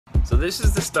So this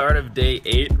is the start of day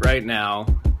 8 right now,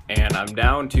 and I'm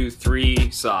down to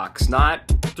 3 socks. Not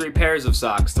 3 pairs of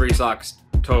socks, 3 socks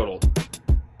total.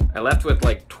 I left with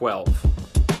like 12.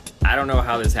 I don't know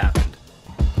how this happened.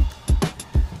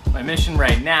 My mission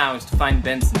right now is to find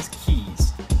Benson's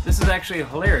keys. This is actually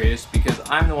hilarious because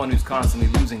I'm the one who's constantly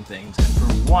losing things, and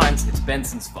for once, it's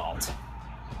Benson's fault.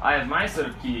 I have my set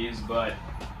of keys, but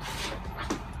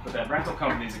that rental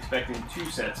company is expecting 2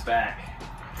 sets back.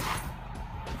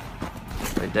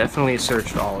 I definitely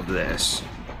searched all of this.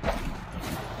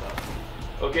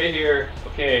 Okay here,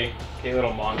 okay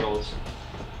little mongrels.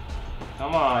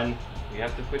 Come on, we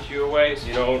have to put you away so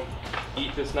you don't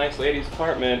eat this nice lady's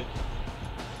apartment.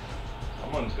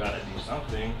 Someone's gotta do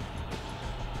something.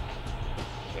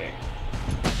 Okay.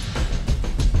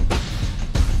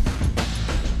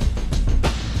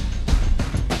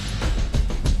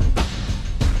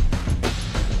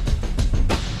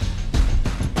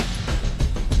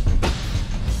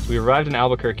 We arrived in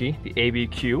Albuquerque, the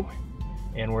ABQ,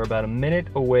 and we're about a minute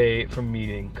away from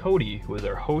meeting Cody, who is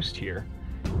our host here.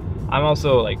 I'm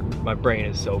also like, my brain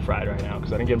is so fried right now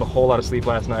because I didn't get a whole lot of sleep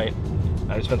last night.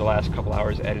 I just spent the last couple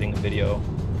hours editing a video.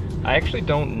 I actually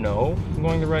don't know if I'm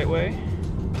going the right way.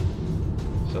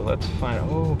 So let's find out.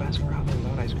 Oh, Baskin Robbins,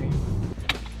 not ice cream.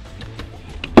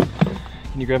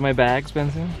 Can you grab my bags,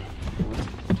 Benson?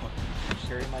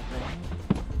 Sharing my friend.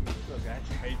 Hello guys,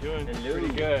 how you doing? Hello.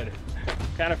 Pretty good.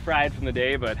 Kind of fried from the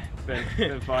day, but it's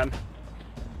been fun.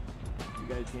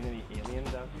 You guys seen any aliens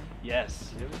out here?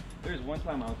 Yes. Really? There's one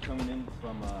time I was coming in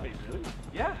from Wait, really?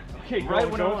 yeah. Okay, right go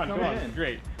when I was on, coming in.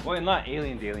 Great. Well, not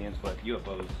aliens, but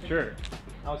UFOs. Sure.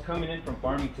 I was coming in from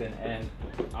Farmington and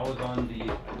I was on the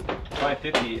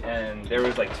 550 and there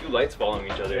was like 2 lights following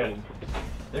each other. Yeah. And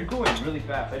they're going really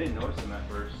fast. I didn't notice them at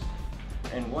first.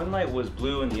 And one light was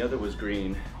blue and the other was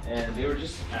green. And they were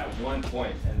just at one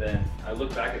point, and then I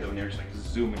looked back at them and they were just like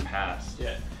zooming past.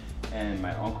 Yeah. And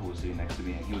my uncle was sitting next to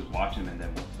me and he was watching them, and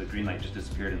then the green light just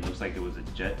disappeared and it looks like there was a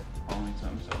jet following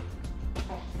something.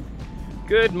 So.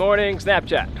 Good morning,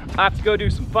 Snapchat. I have to go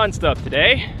do some fun stuff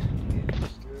today.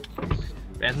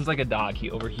 Benson's like a dog,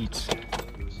 he overheats.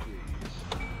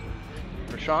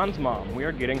 For Sean's mom, we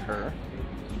are getting her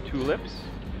some Tulips,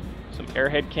 some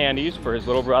Airhead candies for his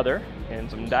little brother, and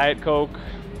some Diet Coke.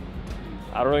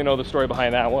 I don't really know the story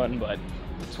behind that one, but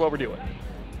it's what we're doing.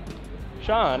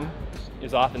 Sean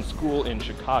is off in school in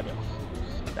Chicago.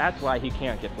 That's why he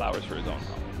can't get flowers for his own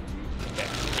home. Okay.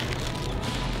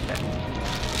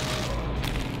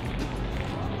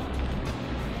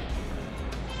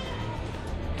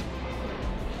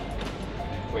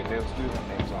 Wait, let's do the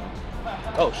names on.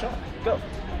 Oh, Sean, go.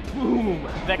 Boom!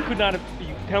 That could not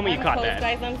have. Tell me you caught that.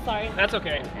 Guys, I'm sorry. That's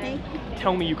okay. Thank you.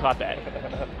 Tell me you caught that.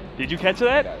 Did you catch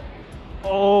that?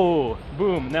 Oh,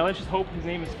 boom. Now let's just hope his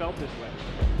name is spelled this way.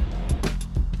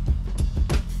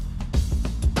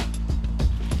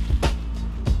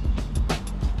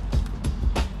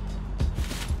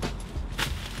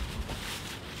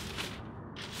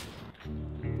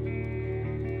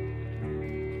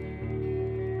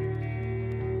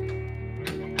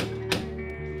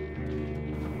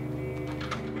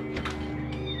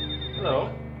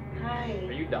 Hello. Hi.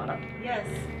 Are you Donna? Yes.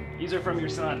 These are from your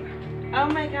son. Oh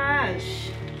my gosh.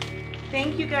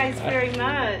 Thank you guys very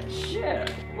much. Yeah.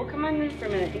 Well, come on in for a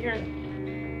minute.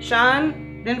 Here.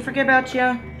 Sean, didn't forget about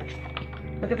you.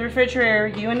 Look at the refrigerator.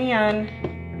 You and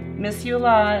Ian. Miss you a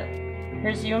lot.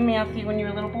 Here's you and Matthew when you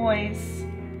were little boys.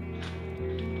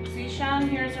 See, Sean,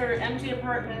 here's our empty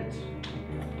apartment.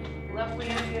 Lovely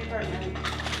empty apartment.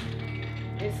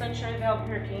 In sunshine of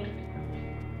Albuquerque.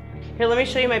 Here, let me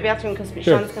show you my bathroom because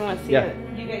Sure. Sean's gonna want to see Yeah. it.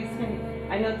 You guys can,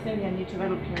 I know it's gonna be on YouTube, I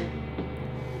don't care.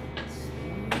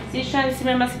 See, Sean, see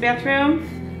my messy bathroom?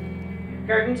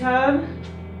 Garden tub?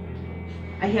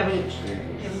 I haven't.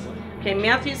 Okay,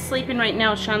 Matthew's sleeping right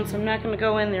now, Sean, so I'm not gonna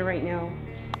go in there right now.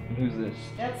 Who's this?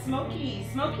 That's Smokey.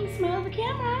 Smokey, smile the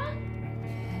camera.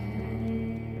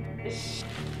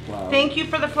 Wow. Thank you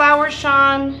for the flowers,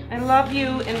 Sean. I love you,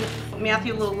 and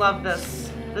Matthew will love this.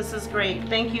 This is great.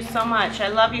 Thank you so much. I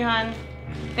love you, hon.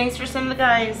 Thanks for sending the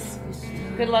guys.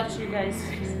 Good luck to you guys.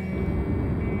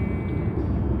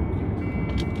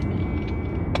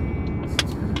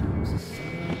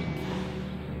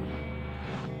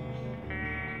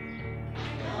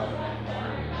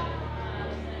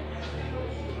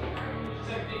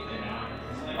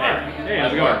 Hey,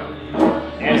 how's it going?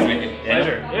 Nice to meet you.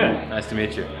 Pleasure. Yeah. Nice to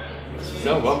meet you.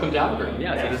 So, welcome to Albuquerque.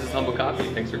 Yeah, so this is Humble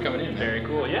Coffee. Thanks for coming in. Very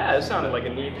cool. Yeah, it sounded like a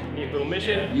neat little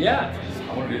mission. Yeah.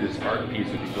 I want to do this art piece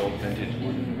with these old vintage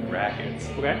wooden rackets.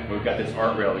 Okay. We've got this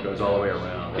art rail that goes all the way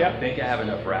around. I think I have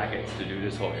enough rackets to do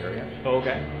this whole area. Oh,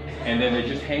 okay. And then they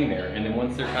just hang there. And then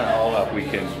once they're kind of all up, we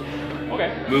can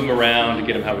move them around to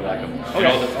get them how we like them. Okay.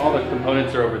 And all the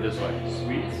components are over this way.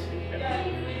 Sweet.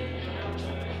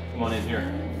 Come on in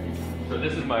here. So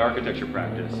this is my architecture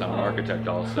practice. I'm an architect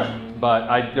also.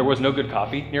 But there was no good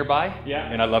coffee nearby.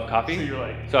 Yeah. And I love coffee. So you're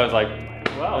like, so I was like,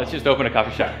 well, let's just open a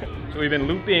coffee shop. So we've been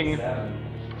looping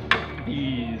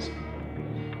these,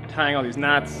 tying all these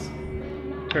knots,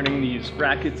 turning these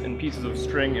rackets and pieces of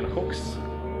string and hooks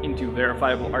into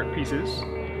verifiable art pieces.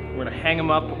 We're gonna hang them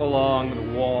up along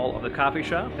the wall of the coffee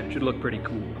shop, and it should look pretty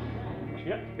cool.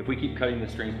 Yeah. If we keep cutting the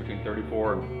strings between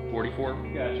 34 and 44,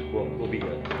 Gotcha. we'll be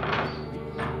good.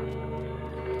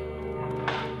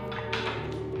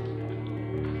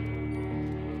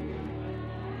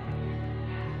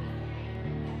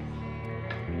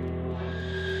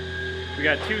 We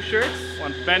got 2 shirts,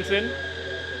 one Benson,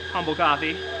 Humble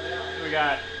Coffee. We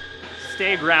got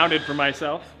Stay Grounded for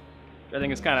myself. I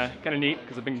think it's kind of neat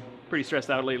because I've been pretty stressed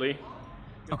out lately.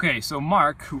 Okay, so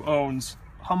Mark, who owns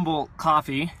Humble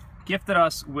Coffee, gifted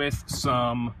us with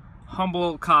some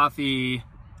Humble Coffee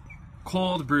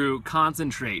cold brew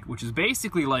concentrate, which is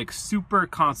basically like super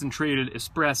concentrated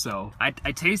espresso. I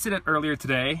tasted it earlier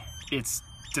today. It's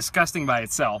disgusting by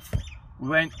itself. We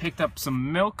went, picked up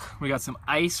some milk, we got some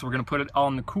ice, we're gonna put it all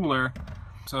in the cooler.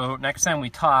 So next time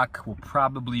we talk, we'll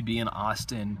probably be in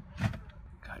Austin.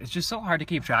 God, it's just so hard to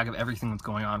keep track of everything that's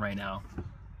going on right now.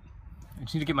 I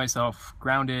just need to get myself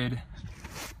grounded.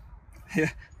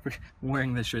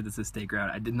 Wearing this shirt that says stay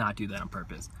grounded. I did not do that on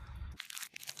purpose.